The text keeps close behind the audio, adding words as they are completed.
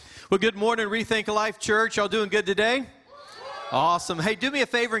Well, good morning, Rethink Life Church. Y'all doing good today? Awesome. Hey, do me a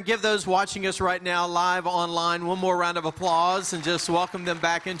favor and give those watching us right now live online one more round of applause and just welcome them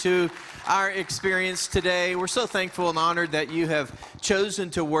back into our experience today. We're so thankful and honored that you have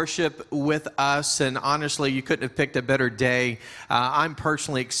chosen to worship with us, and honestly, you couldn't have picked a better day. I'm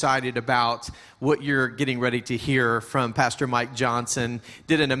personally excited about what you're getting ready to hear from Pastor Mike Johnson.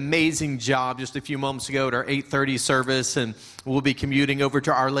 Did an amazing job just a few moments ago at our 8:30 service, and we'll be commuting over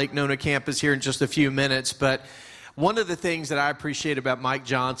to our Lake Nona campus here in just a few minutes. But one of the things that I appreciate about Mike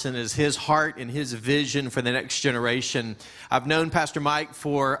Johnson is his heart and his vision for the next generation. I've known Pastor Mike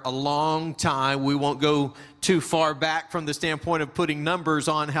for a long time. We won't go too far back from the standpoint of putting numbers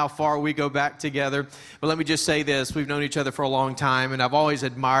on how far we go back together. But let me just say this. We've known each other for a long time, and I've always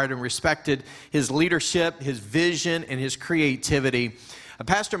admired and respected his leadership, his vision, and his creativity.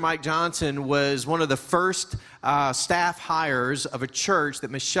 Pastor Mike Johnson was one of the first staff hires of a church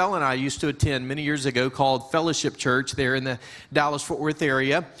that Michelle and I used to attend many years ago called Fellowship Church there in the Dallas-Fort Worth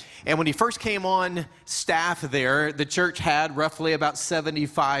area. And when he first came on staff there, the church had roughly about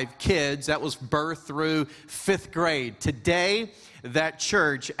 75 kids. That was birth through 5th grade. Today, that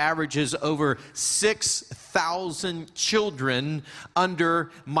church averages over 6,000 children under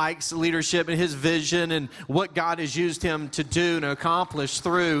Mike's leadership and his vision and what God has used him to do and accomplish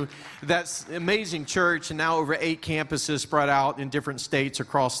through that amazing church, and now over 8 campuses spread out in different states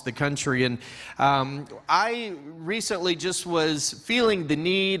across the country. And I recently just was feeling the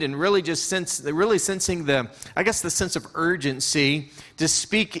need and really sensing the sense of urgency to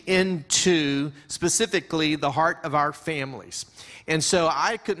speak into specifically the heart of our families. And so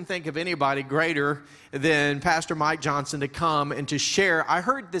I couldn't think of anybody greater than Pastor Mike Johnson to come and to share. I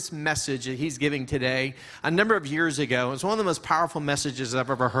heard this message that he's giving today a number of years ago. It's one of the most powerful messages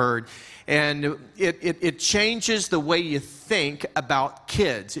I've ever heard. And it changes the way you think about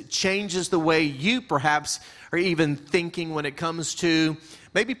kids. It changes the way you perhaps are even thinking when it comes to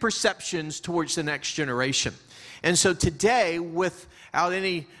maybe perceptions towards the next generation. And so today, without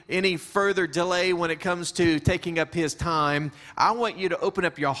any further delay when it comes to taking up his time, I want you to open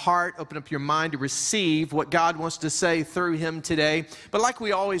up your heart, open up your mind to receive what God wants to say through him today. But like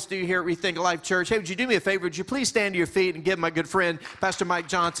we always do here at Rethink Life Church, hey, would you do me a favor? Would you please stand to your feet and give my good friend, Pastor Mike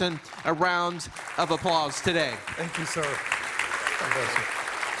Johnson, a round of applause today? Thank you, sir. God bless you.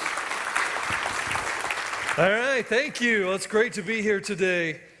 All right, thank you. Well, it's great to be here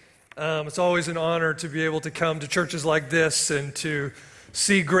today. It's always an honor to be able to come to churches like this and to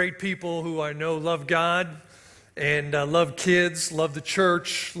see great people who I know love God and love kids, love the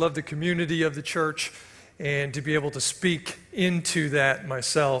church, love the community of the church, and to be able to speak into that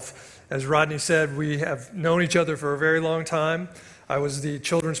myself. As Rodney said, we have known each other for a very long time. I was the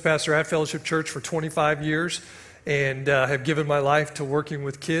children's pastor at Fellowship Church for 25 years and have given my life to working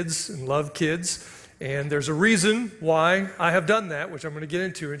with kids and love kids. And there's a reason why I have done that, which I'm going to get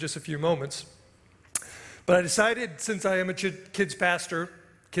into in just a few moments. But I decided, since I am a kids pastor,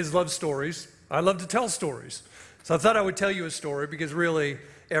 kids love stories, I love to tell stories. So I thought I would tell you a story because really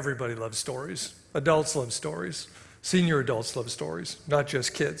everybody loves stories. Adults love stories. Senior adults love stories, not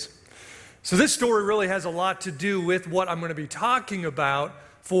just kids. So this story really has a lot to do with what I'm going to be talking about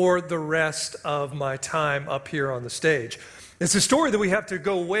for the rest of my time up here on the stage. It's a story that we have to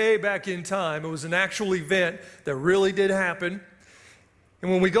go way back in time. It was an actual event that really did happen. And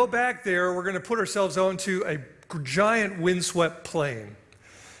when we go back there, we're going to put ourselves onto a giant windswept plain.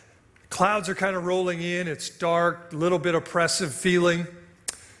 Clouds are kind of rolling in. It's dark, a little bit oppressive feeling.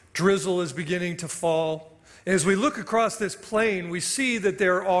 Drizzle is beginning to fall. And as we look across this plain, we see that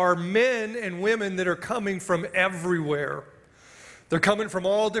there are men and women that are coming from everywhere. They're coming from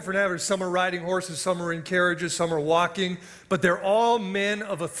all different avenues. Some are riding horses, some are in carriages, some are walking, but they're all men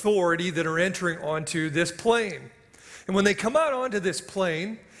of authority that are entering onto this plain. And when they come out onto this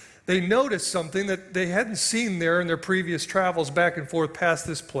plain, they notice something that they hadn't seen there in their previous travels back and forth past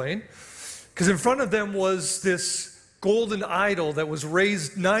this plain, because in front of them was this golden idol that was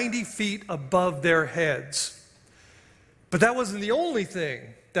raised 90 feet above their heads. But that wasn't the only thing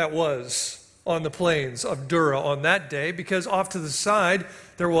that was on the plains of Dura on that day, because off to the side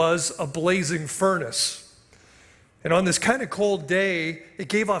there was a blazing furnace. And on this kind of cold day, it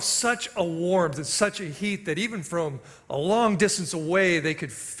gave off such a warmth and such a heat that even from a long distance away, they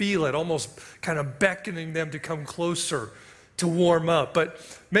could feel it, almost kind of beckoning them to come closer to warm up. But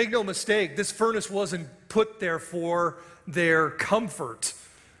make no mistake, this furnace wasn't put there for their comfort.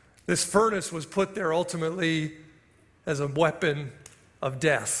 This furnace was put there ultimately as a weapon of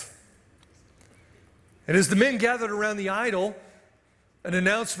death. And as the men gathered around the idol, an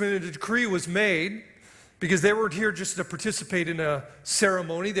announcement and a decree was made because they weren't here just to participate in a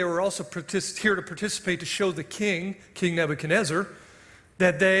ceremony. They were also here to participate to show the king, King Nebuchadnezzar,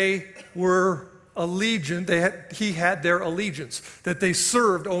 that they were allegiant. He had their allegiance, that they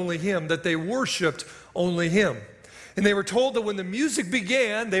served only him, that they worshiped only him. And they were told that when the music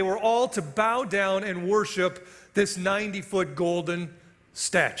began, they were all to bow down and worship this 90-foot golden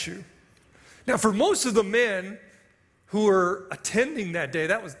statue. Now, for most of the men who were attending that day,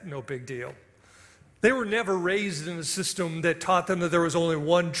 that was no big deal. They were never raised in a system that taught them that there was only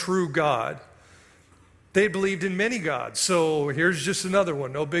one true God. They believed in many gods, so here's just another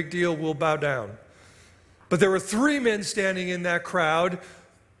one. No big deal, we'll bow down. But there were 3 men standing in that crowd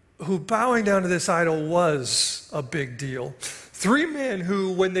who bowing down to this idol was a big deal. 3 men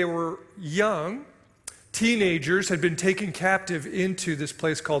who, when they were young, teenagers, had been taken captive into this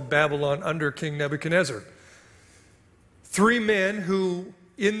place called Babylon under King Nebuchadnezzar. 3 men who,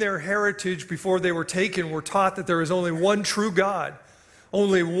 in their heritage before they were taken, were taught that there is only one true God,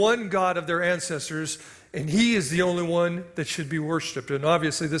 only one God of their ancestors, and he is the only one that should be worshiped. And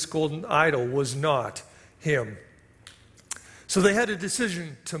obviously this golden idol was not him. So they had a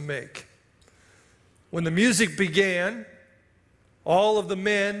decision to make. When the music began, all of the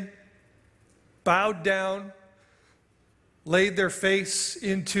men bowed down, laid their face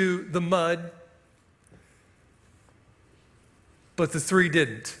into the mud, but the 3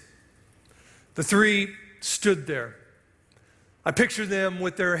 didn't. The 3 stood there. I picture them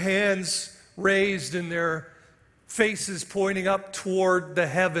with their hands raised and their faces pointing up toward the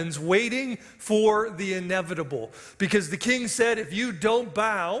heavens, waiting for the inevitable. Because the king said, if you don't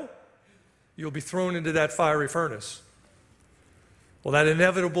bow, you'll be thrown into that fiery furnace. Well, that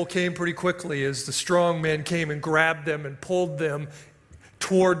inevitable came pretty quickly as the strong men came and grabbed them and pulled them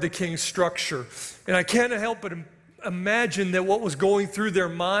toward the king's structure. And I can't help but imagine that what was going through their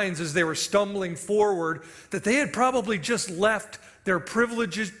minds as they were stumbling forward, that they had probably just left their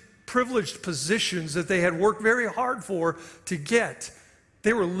privileged positions that they had worked very hard for to get.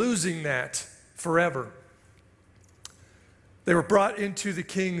 They were losing that forever. They were brought into the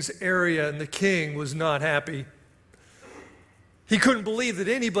king's area, and the king was not happy. He couldn't believe that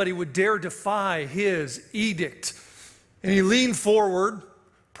anybody would dare defy his edict. And he leaned forward,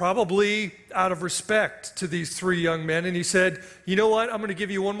 probably out of respect to these 3 young men, and he said, you know what, I'm going to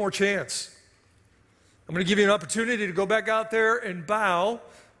give you one more chance. I'm going to give you an opportunity to go back out there and bow,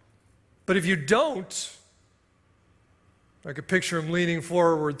 but if you don't, I could picture him leaning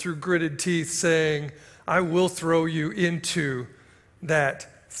forward through gritted teeth saying, I will throw you into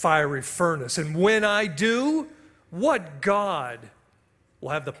that fiery furnace. And when I do, what God will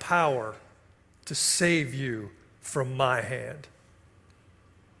have the power to save you from my hand?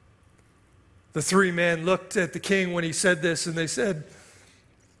 The 3 men looked at the king when he said this, and they said,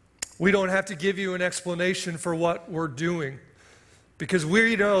 we don't have to give you an explanation for what we're doing, because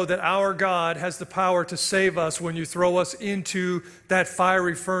we know that our God has the power to save us when you throw us into that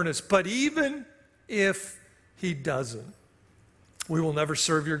fiery furnace. But even if he doesn't, we will never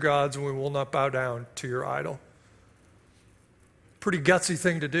serve your gods, and we will not bow down to your idol. Pretty gutsy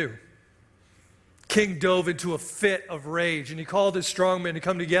thing to do. King dove into a fit of rage, and he called his strong men to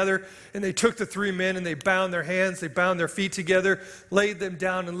come together, and they took the 3 men and they bound their hands, they bound their feet together, laid them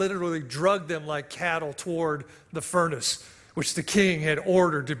down, and literally dragged them like cattle toward the furnace, which the king had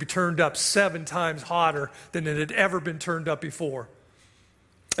ordered to be turned up 7 times hotter than it had ever been turned up before.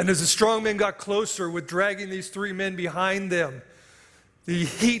 And as the strong men got closer with dragging these 3 men behind them, the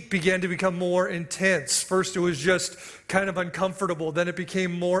heat began to become more intense. First, it was just kind of uncomfortable. Then it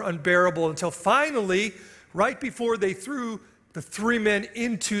became more unbearable until finally, right before they threw the 3 men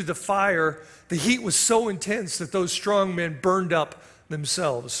into the fire, the heat was so intense that those strong men burned up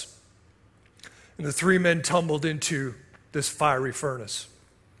themselves. And the 3 men tumbled into this fiery furnace.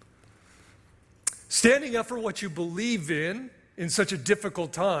 Standing up for what you believe in such a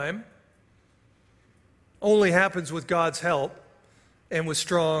difficult time only happens with God's help and with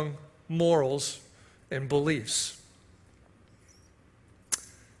strong morals and beliefs.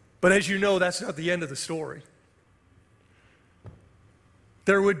 But as you know, that's not the end of the story.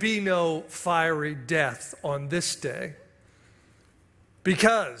 There would be no fiery death on this day,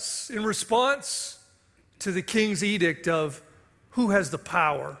 because in response to the king's edict of who has the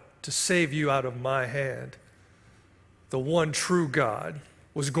power to save you out of my hand, the one true God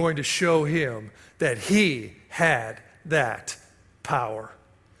was going to show him that he had that power.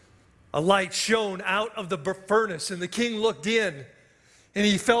 A light shone out of the furnace, and the king looked in, and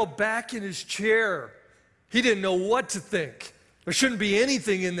he fell back in his chair. He didn't know what to think. There shouldn't be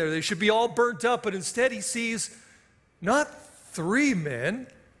anything in there. They should be all burnt up, but instead he sees not 3 men,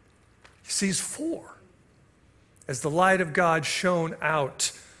 he sees 4. as the light of God shone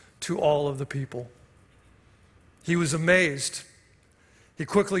out to all of the people. He was amazed. He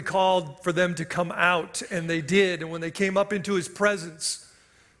quickly called for them to come out, and they did. And when they came up into his presence,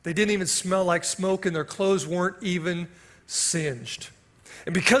 they didn't even smell like smoke, and their clothes weren't even singed.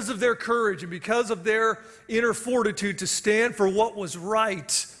 And because of their courage and because of their inner fortitude to stand for what was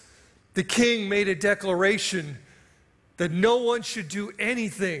right, the king made a declaration that no one should do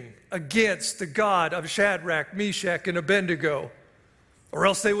anything against the God of Shadrach, Meshach, and Abednego, or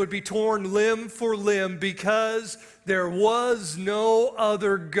else they would be torn limb for limb, because there was no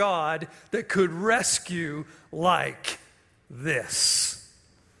other God that could rescue like this.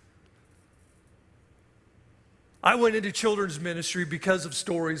 I went into children's ministry because of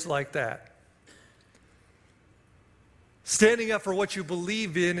stories like that. Standing up for what you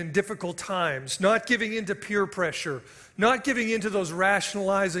believe in difficult times, not giving in to peer pressure, not giving in to those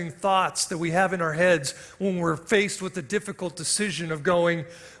rationalizing thoughts that we have in our heads when we're faced with the difficult decision of going,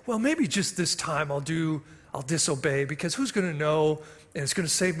 well, maybe just this time I'll disobey, because who's going to know, and it's going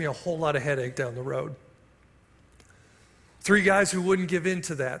to save me a whole lot of headache down the road. 3 guys who wouldn't give in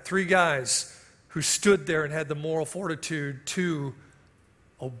to that. 3 guys who stood there and had the moral fortitude to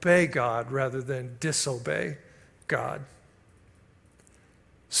obey God rather than disobey God.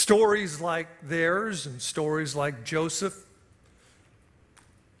 Stories like theirs and stories like Joseph,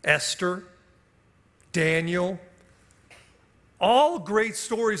 Esther, Daniel, all great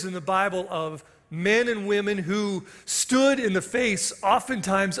stories in the Bible of men and women who stood in the face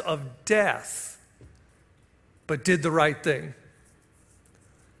oftentimes of death, but did the right thing.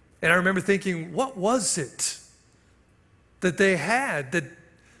 And I remember thinking, what was it that they had that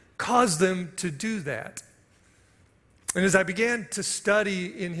caused them to do that? And as I began to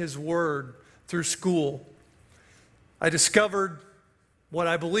study in his word through school, I discovered what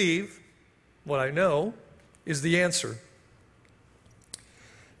I believe, what I know, is the answer.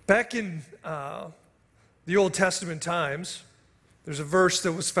 Back in the Old Testament times, there's a verse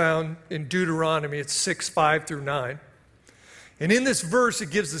that was found in Deuteronomy. It's 6:5-9. And in this verse, it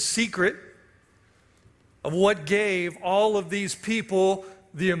gives the secret of what gave all of these people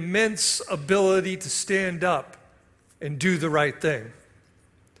the immense ability to stand up and do the right thing. It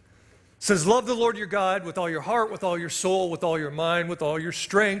says, love the Lord your God with all your heart, with all your soul, with all your mind, with all your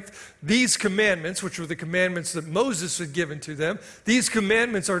strength. These commandments, which were the commandments that Moses had given to them, these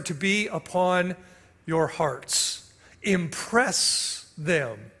commandments are to be upon your hearts. Impress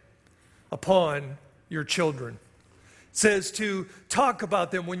them upon your children. It says to talk about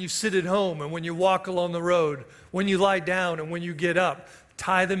them when you sit at home and when you walk along the road, when you lie down and when you get up.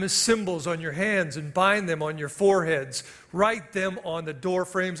 Tie them as symbols on your hands and bind them on your foreheads. Write them on the door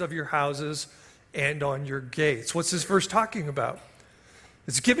frames of your houses and on your gates. What's this verse talking about?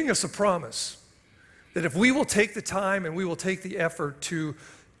 It's giving us a promise that if we will take the time and we will take the effort to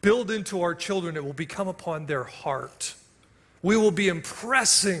build into our children, it will become upon their heart. We will be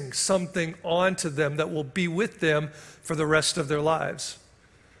impressing something onto them that will be with them for the rest of their lives.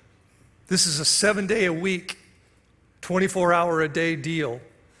 This is a 7-day-a-week, 24-hour-a-day deal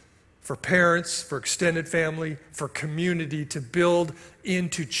for parents, for extended family, for community to build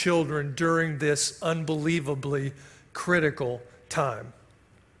into children during this unbelievably critical time.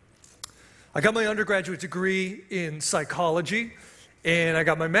 I got my undergraduate degree in psychology, and I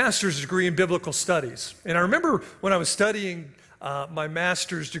got my master's degree in biblical studies. And I remember when I was studying my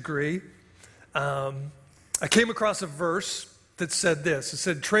master's degree, I came across a verse that said this. It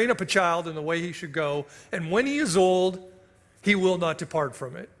said, train up a child in the way he should go, and when he is old, he will not depart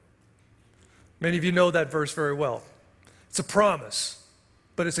from it. Many of you know that verse very well. It's a promise,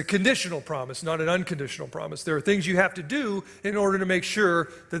 but it's a conditional promise, not an unconditional promise. There are things you have to do in order to make sure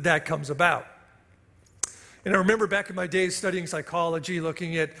that that comes about. And I remember back in my days studying psychology,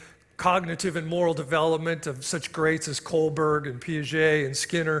 looking at cognitive and moral development of such greats as Kohlberg and Piaget and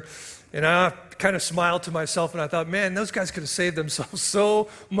Skinner. And I kind of smiled to myself and I thought, man, those guys could have saved themselves so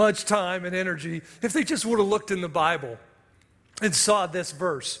much time and energy if they just would have looked in the Bible and saw this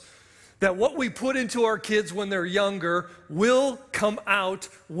verse, that what we put into our kids when they're younger will come out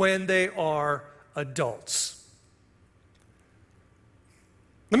when they are adults.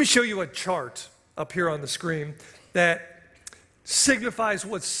 Let me show you a chart up here on the screen that signifies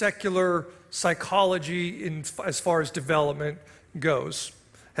what secular psychology as far as development goes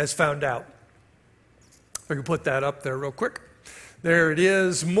has found out. If I can put that up there real quick. There it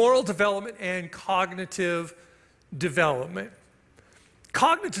is, moral development and cognitive development.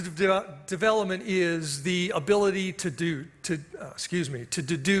 Cognitive development is the ability to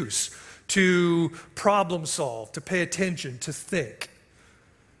deduce, to problem solve, to pay attention, to think.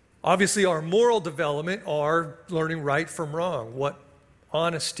 Obviously, our moral development are learning right from wrong, what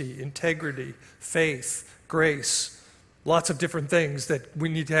honesty, integrity, faith, grace, lots of different things that we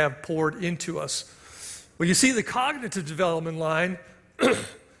need to have poured into us. Well, you see the cognitive development line,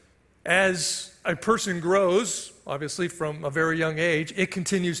 as a person grows, obviously from a very young age, it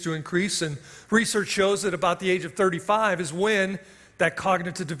continues to increase, and research shows that about the age of 35 is when that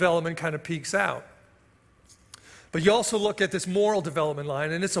cognitive development kind of peaks out. But you also look at this moral development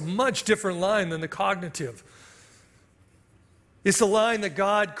line, and it's a much different line than the cognitive. It's the line that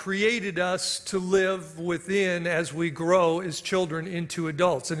God created us to live within as we grow as children into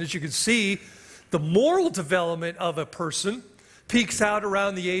adults. And as you can see, the moral development of a person peaks out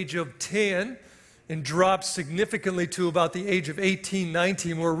around the age of 10 and drops significantly to about the age of 18,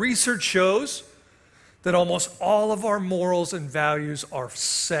 19, where research shows that almost all of our morals and values are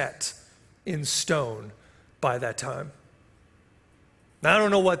set in stone by that time. Now, I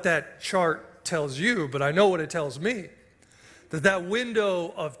don't know what that chart tells you, but I know what it tells me. That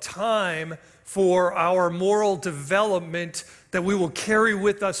window of time for our moral development that we will carry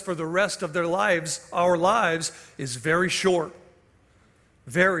with us for the rest of our lives, is very short.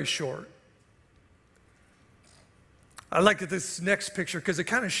 Very short. I like this next picture because it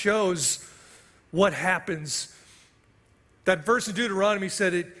kind of shows what happens. That verse in Deuteronomy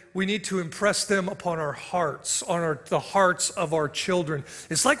said we need to impress them upon our hearts, on the hearts of our children.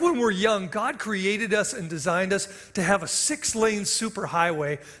 It's like when we're young, God created us and designed us to have a 6-lane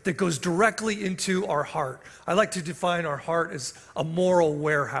superhighway that goes directly into our heart. I like to define our heart as a moral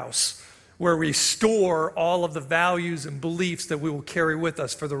warehouse where we store all of the values and beliefs that we will carry with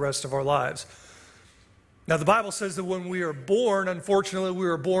us for the rest of our lives. Now, the Bible says that when we are born, unfortunately, we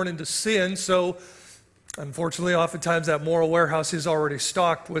were born into sin, so unfortunately, oftentimes that moral warehouse is already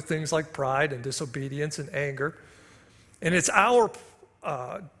stocked with things like pride and disobedience and anger. And it's our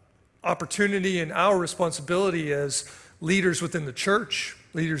opportunity and our responsibility as leaders within the church,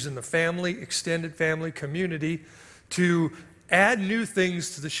 leaders in the family, extended family, community, to add new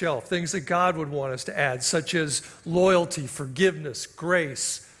things to the shelf, things that God would want us to add, such as loyalty, forgiveness,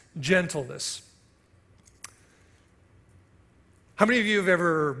 grace, gentleness. How many of you have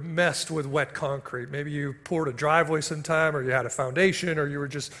ever messed with wet concrete? Maybe you poured a driveway sometime, or you had a foundation, or you were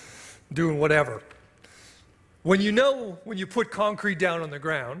just doing whatever. When you put concrete down on the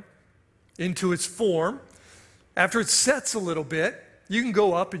ground into its form, after it sets a little bit, you can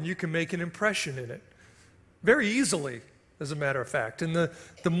go up and you can make an impression in it. Very easily, as a matter of fact. And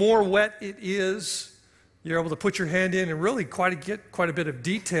the more wet it is, you're able to put your hand in and really get quite a bit of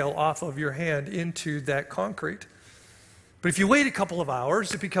detail off of your hand into that concrete. But if you wait a couple of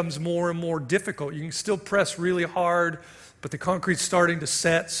hours, it becomes more and more difficult. You can still press really hard, but the concrete's starting to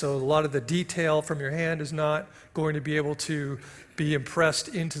set, so a lot of the detail from your hand is not going to be able to be impressed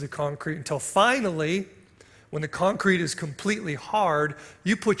into the concrete until finally, when the concrete is completely hard,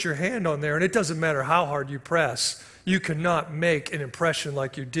 you put your hand on there, and it doesn't matter how hard you press, you cannot make an impression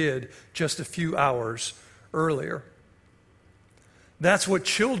like you did just a few hours earlier. That's what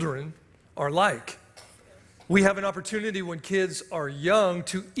children are like. We have an opportunity when kids are young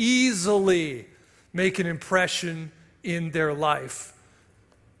to easily make an impression in their life,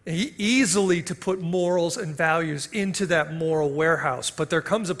 easily to put morals and values into that moral warehouse. But there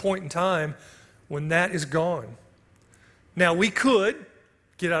comes a point in time when that is gone. Now, we could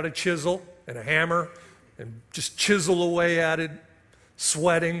get out a chisel and a hammer and just chisel away at it,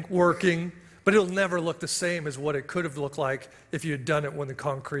 sweating, working, but it'll never look the same as what it could have looked like if you had done it when the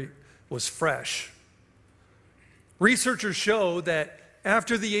concrete was fresh. Researchers show that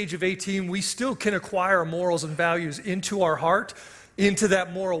after the age of 18, we still can acquire morals and values into our heart, into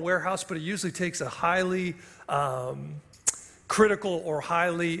that moral warehouse, but it usually takes a highly critical or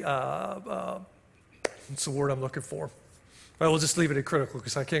highly, what's the word I'm looking for? Well, we'll just leave it at critical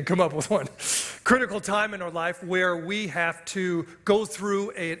because I can't come up with one. Critical time in our life where we have to go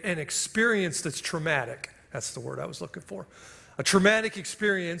through an experience that's traumatic. That's the word I was looking for. A traumatic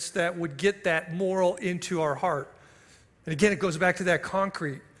experience that would get that moral into our heart. And again, it goes back to that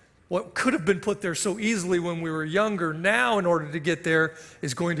concrete. What could have been put there so easily when we were younger, now in order to get there,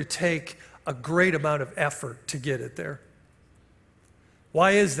 is going to take a great amount of effort to get it there.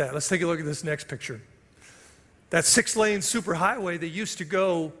 Why is that? Let's take a look at this next picture. That 6-lane superhighway that used to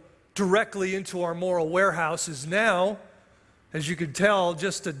go directly into our moral warehouse is now, as you can tell,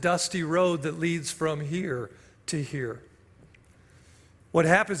 just a dusty road that leads from here to here. What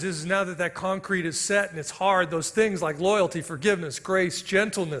happens is now that concrete is set and it's hard, those things like loyalty, forgiveness, grace,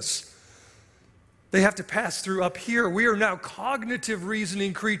 gentleness, They have to pass through up here. We are now cognitive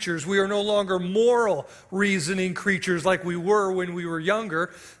reasoning creatures. We are no longer moral reasoning creatures like we were when we were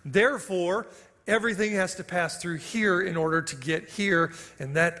younger. Therefore, everything has to pass through here in order to get here,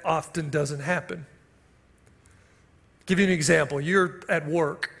 and that often doesn't happen. I'll give you an example. You're at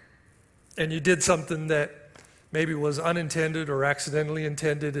work, and you did something that maybe was unintended or accidentally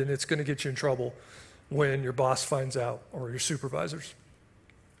intended, and it's going to get you in trouble when your boss finds out or your supervisors.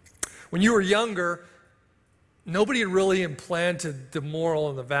 When you were younger, nobody had really implanted the moral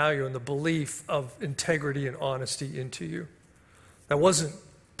and the value and the belief of integrity and honesty into you. That wasn't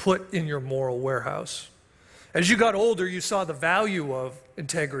put in your moral warehouse. As you got older, you saw the value of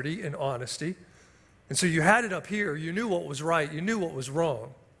integrity and honesty, and so you had it up here. You knew what was right. You knew what was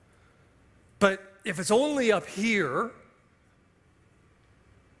wrong. But if it's only up here,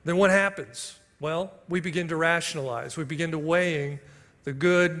 then what happens? Well, we begin to rationalize. We begin to weighing the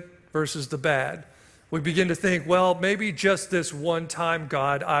good versus the bad. We begin to think, well, maybe just this one time,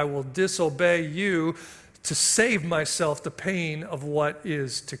 God, I will disobey you to save myself the pain of what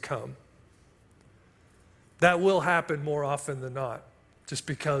is to come. That will happen more often than not, just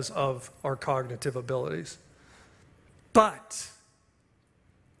because of our cognitive abilities. But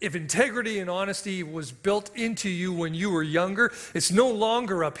if integrity and honesty was built into you when you were younger, it's no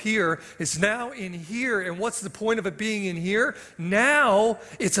longer up here. It's now in here. And what's the point of it being in here? Now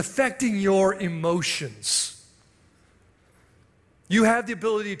it's affecting your emotions. You have the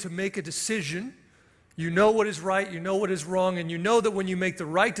ability to make a decision. You know what is right, you know what is wrong, and you know that when you make the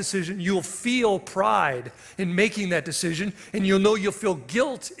right decision, you'll feel pride in making that decision, and you'll feel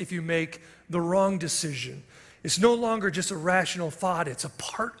guilt if you make the wrong decision. It's no longer just a rational thought. It's a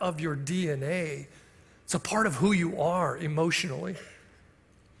part of your DNA. It's a part of who you are emotionally.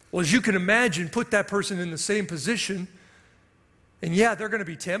 Well, as you can imagine, put that person in the same position, and yeah, they're going to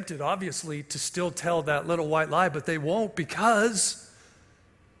be tempted, obviously, to still tell that little white lie, but they won't, because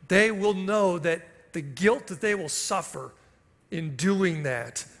they will know that the guilt that they will suffer in doing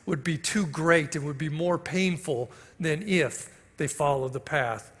that would be too great and would be more painful than if they follow the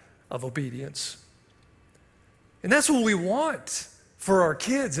path of obedience. And that's what we want for our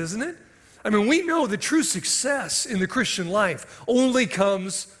kids, isn't it? I mean, we know the true success in the Christian life only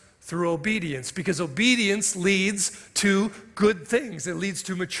comes through obedience, because obedience leads to good things. It leads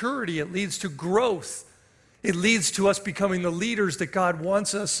to maturity. It leads to growth. It leads to us becoming the leaders that God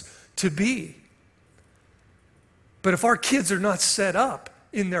wants us to be. But if our kids are not set up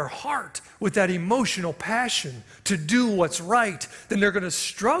in their heart with that emotional passion to do what's right, then they're going to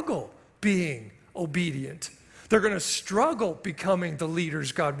struggle being obedient. They're going to struggle becoming the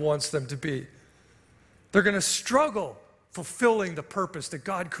leaders God wants them to be. They're going to struggle fulfilling the purpose that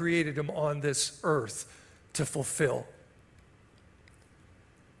God created them on this earth to fulfill.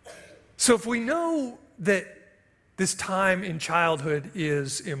 So if we know that this time in childhood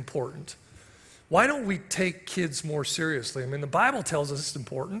is important, why don't we take kids more seriously? I mean, the Bible tells us it's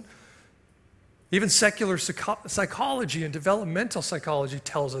important. Even secular psychology and developmental psychology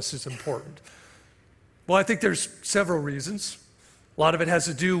tells us it's important. Well, I think there's several reasons. A lot of it has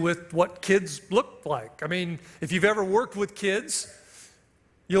to do with what kids look like. I mean, if you've ever worked with kids,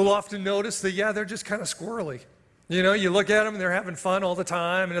 you'll often notice that, yeah, they're just kind of squirrely. You know, you look at them and they're having fun all the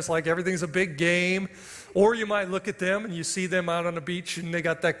time, and it's like everything's a big game. Or you might look at them and you see them out on the beach and they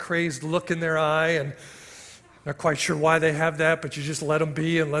got that crazed look in their eye, and not quite sure why they have that, but you just let them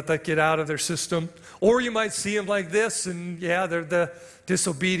be and let that get out of their system. Or you might see them like this, and yeah, they're the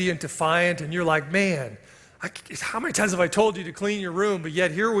disobedient, defiant, and you're like, man, how many times have I told you to clean your room, but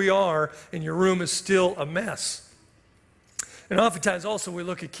yet here we are, and your room is still a mess. And oftentimes also we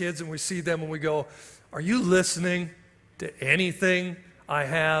look at kids and we see them and we go, are you listening to anything I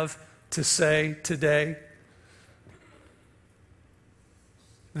have to say today?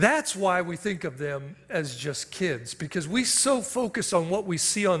 That's why we think of them as just kids, because we so focus on what we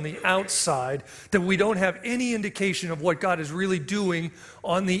see on the outside that we don't have any indication of what God is really doing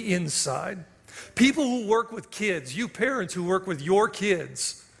on the inside. People who work with kids, you parents who work with your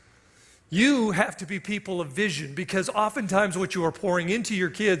kids, you have to be people of vision, because oftentimes what you are pouring into your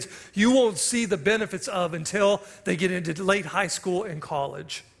kids, you won't see the benefits of until they get into late high school and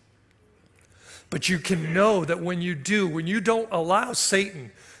college. But you can know that when you don't allow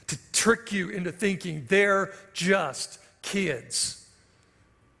Satan to trick you into thinking they're just kids.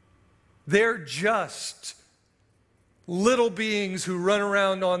 They're just little beings who run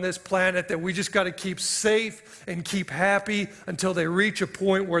around on this planet that we just got to keep safe and keep happy until they reach a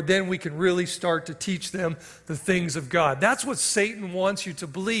point where then we can really start to teach them the things of God. That's what Satan wants you to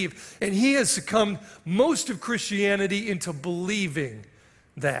believe. And he has succumbed most of Christianity into believing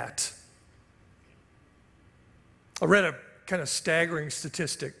that. I read a kind of staggering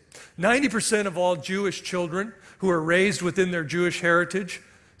statistic. 90% of all Jewish children who are raised within their Jewish heritage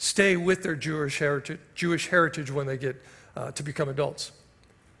stay with their Jewish heritage when they get to become adults.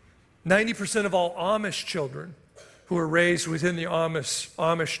 90% of all Amish children who are raised within the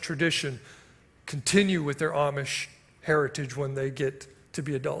Amish tradition continue with their Amish heritage when they get to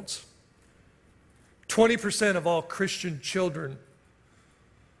be adults. 20% of all Christian children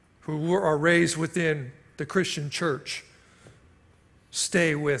who are raised within the Christian church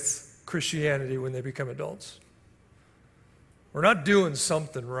stay with Christianity when they become adults. We're not doing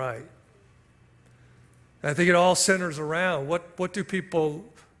something right. I think it all centers around what do people,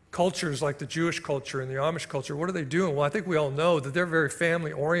 cultures like the Jewish culture and the Amish culture, what are they doing? Well, I think we all know that they're very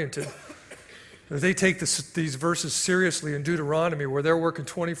family-oriented. They take these verses seriously in Deuteronomy, where they're working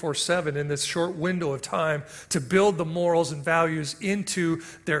 24/7 in this short window of time to build the morals and values into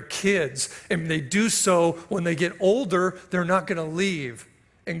their kids. And they do so when they get older, they're not going to leave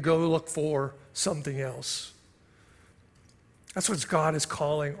and go look for something else. That's what God is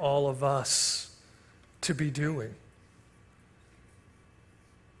calling all of us to be doing.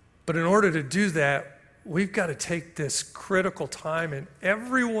 But in order to do that, we've got to take this critical time in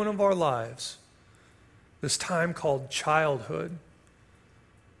every one of our lives, this time called childhood.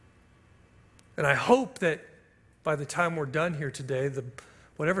 And I hope that by the time we're done here today,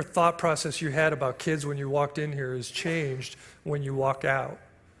 whatever thought process you had about kids when you walked in here is changed when you walk out.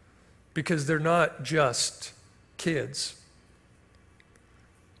 Because they're not just kids.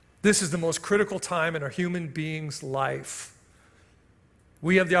 This is the most critical time in a human being's life.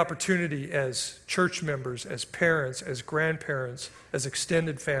 We have the opportunity as church members, as parents, as grandparents, as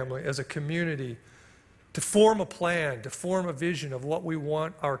extended family, as a community, to form a plan, to form a vision of what we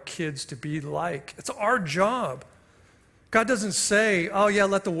want our kids to be like. It's our job. God doesn't say, oh yeah,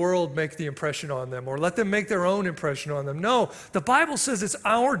 let the world make the impression on them, or let them make their own impression on them. No, the Bible says it's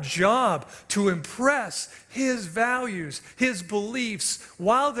our job to impress His values, His beliefs,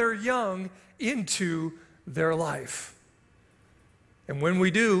 while they're young, into their life. And when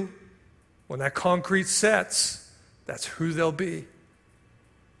we do, when that concrete sets, that's who they'll be.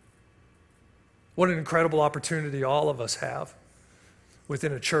 What an incredible opportunity all of us have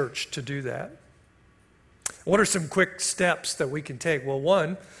within a church to do that. What are some quick steps that we can take? Well,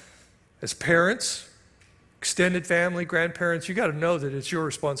 one, as parents, extended family, grandparents, you got to know that it's your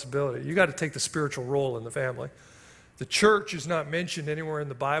responsibility. You got to take the spiritual role in the family. The church is not mentioned anywhere in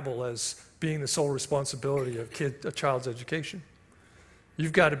the Bible as being the sole responsibility of a child's education.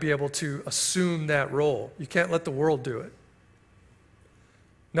 You've got to be able to assume that role. You can't let the world do it.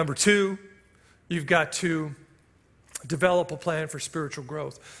 Number two, you've got to develop a plan for spiritual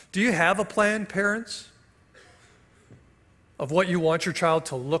growth. Do you have a plan, parents, of what you want your child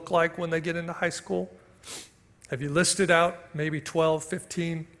to look like when they get into high school? Have you listed out maybe 12,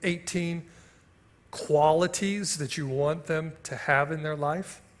 15, 18 qualities that you want them to have in their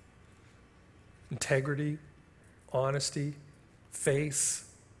life? Integrity, honesty, faith,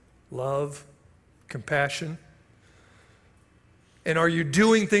 love, compassion. And are you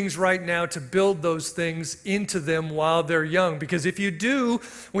doing things right now to build those things into them while they're young? Because if you do,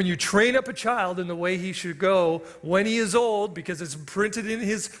 when you train up a child in the way he should go, when he is old, because it's printed in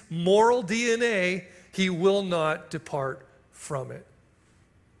his moral DNA, he will not depart from it.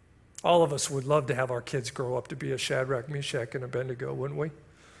 All of us would love to have our kids grow up to be a Shadrach, Meshach, and Abednego, wouldn't we?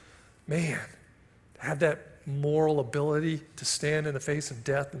 Man, to have that moral ability to stand in the face of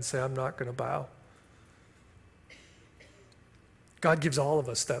death and say, I'm not going to bow. God gives all of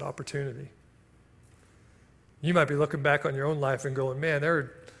us that opportunity. You might be looking back on your own life and going, man, there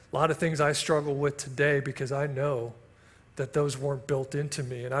are a lot of things I struggle with today because I know that those weren't built into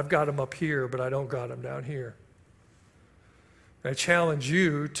me. And I've got them up here, but I don't got them down here. And I challenge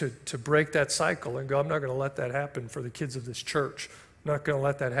you to break that cycle and go, I'm not going to let that happen for the kids of this church. I'm not going to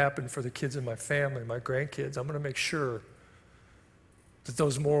let that happen for the kids in my family, my grandkids. I'm going to make sure that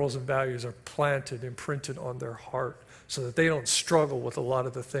those morals and values are planted, imprinted on their heart so that they don't struggle with a lot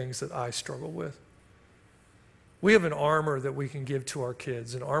of the things that I struggle with. We have an armor that we can give to our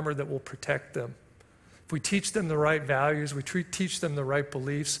kids, an armor that will protect them. If we teach them the right values, we teach them the right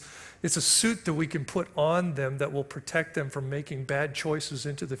beliefs, it's a suit that we can put on them that will protect them from making bad choices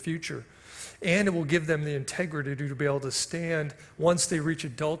into the future. And it will give them the integrity to be able to stand once they reach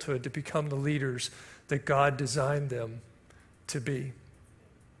adulthood to become the leaders that God designed them to be.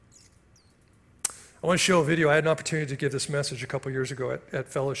 I want to show a video. I had an opportunity to give this message a couple years ago at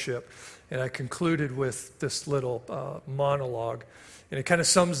Fellowship, and I concluded with this little monologue. And it kind of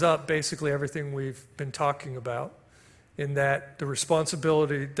sums up basically everything we've been talking about. in that the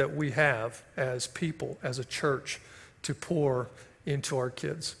responsibility that we have as people, as a church, to pour into our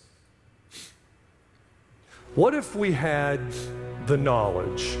kids. What if we had the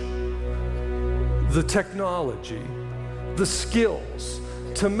knowledge, the technology, the skills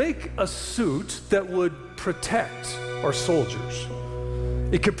to make a suit that would protect our soldiers?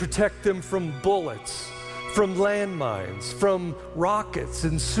 It could protect them from bullets, from landmines, from rockets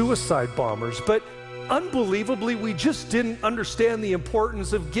and suicide bombers, but unbelievably, we just didn't understand the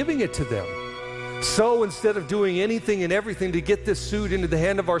importance of giving it to them. So instead of doing anything and everything to get this suit into the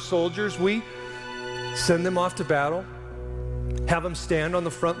hand of our soldiers, we send them off to battle, have them stand on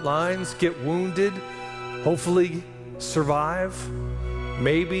the front lines, get wounded, hopefully survive,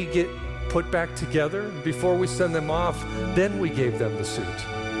 maybe get put back together. Before we send them off, then we gave them the suit.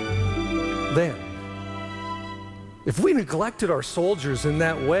 Then, if we neglected our soldiers in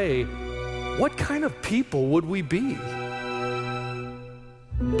that way, what kind of people would we be?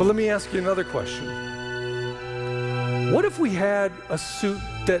 But let me ask you another question. What if we had a suit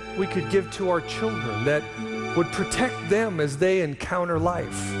that we could give to our children that would protect them as they encounter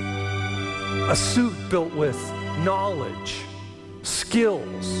life? A suit built with knowledge,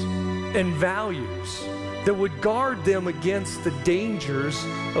 skills, and values that would guard them against the dangers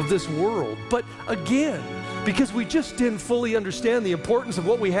of this world. But again, because we just didn't fully understand the importance of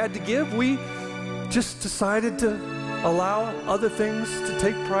what we had to give, we just decided to allow other things to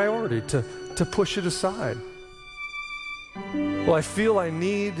take priority, to push it aside. Well, I feel I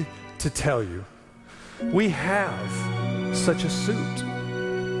need to tell you, we have such a suit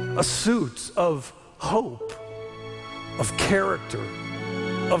of hope, of character,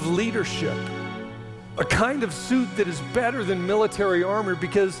 of leadership, a kind of suit that is better than military armor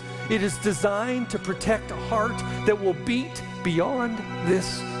because it is designed to protect a heart that will beat beyond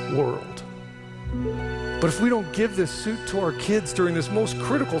this world. But if we don't give this suit to our kids during this most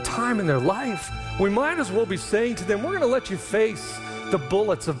critical time in their life, we might as well be saying to them, we're going to let you face the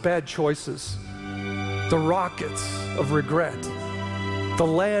bullets of bad choices, the rockets of regret, the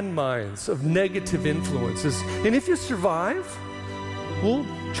landmines of negative influences. And if you survive, we'll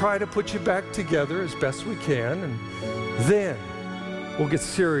try to put you back together as best we can, and then we'll get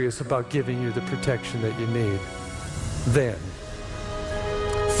serious about giving you the protection that you need. Then.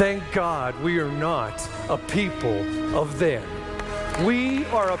 Thank God we are not a people of then. We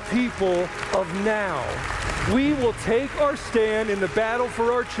are a people of now. We will take our stand in the battle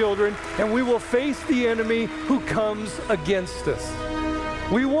for our children, and we will face the enemy who comes against us.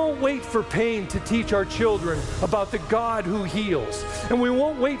 We won't wait for pain to teach our children about the God who heals. And we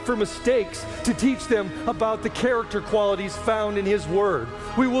won't wait for mistakes to teach them about the character qualities found in His Word.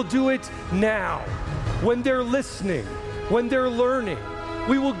 We will do it now, when they're listening, when they're learning.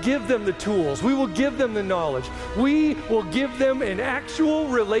 We will give them the tools. We will give them the knowledge. We will give them an actual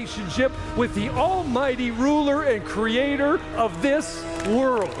relationship with the almighty ruler and creator of this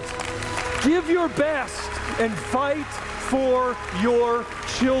world. Give your best and fight for your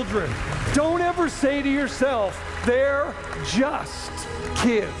children. Don't ever say to yourself, they're just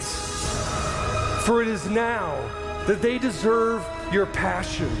kids. For it is now that they deserve your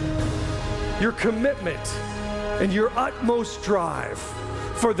passion, your commitment, and your utmost drive.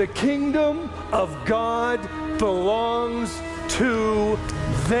 For the kingdom of God belongs to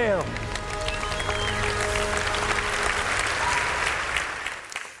them.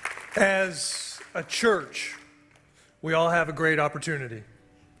 As a church, we all have a great opportunity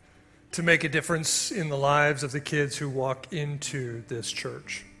to make a difference in the lives of the kids who walk into this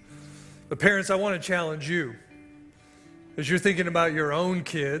church. But parents, I want to challenge you. As you're thinking about your own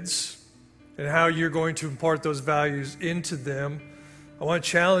kids and how you're going to impart those values into them, I want to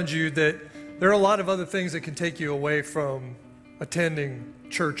challenge you that there are a lot of other things that can take you away from attending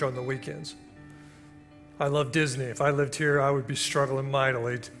church on the weekends. I love Disney. If I lived here, I would be struggling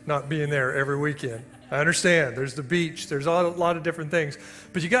mightily not being there every weekend. I understand. There's the beach. There's a lot of different things.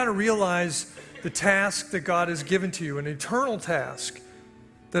 But you got to realize the task that God has given to you, an eternal task,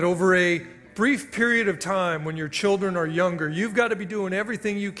 that over a brief period of time when your children are younger, you've got to be doing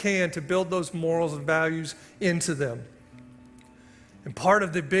everything you can to build those morals and values into them. And part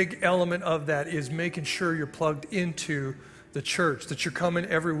of the big element of that is making sure you're plugged into the church, that you're coming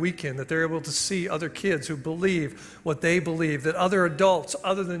every weekend, that they're able to see other kids who believe what they believe, that other adults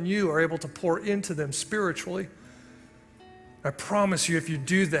other than you are able to pour into them spiritually. I promise you, if you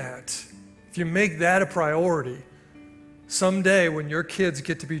do that, if you make that a priority, someday when your kids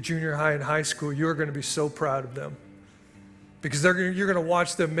get to be junior high and high school, you're going to be so proud of them. Because you're going to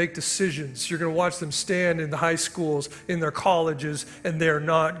watch them make decisions. You're going to watch them stand in the high schools, in their colleges, and they're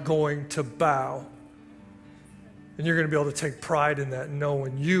not going to bow. And you're going to be able to take pride in that,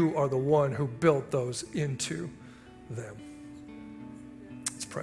 knowing you are the one who built those into them.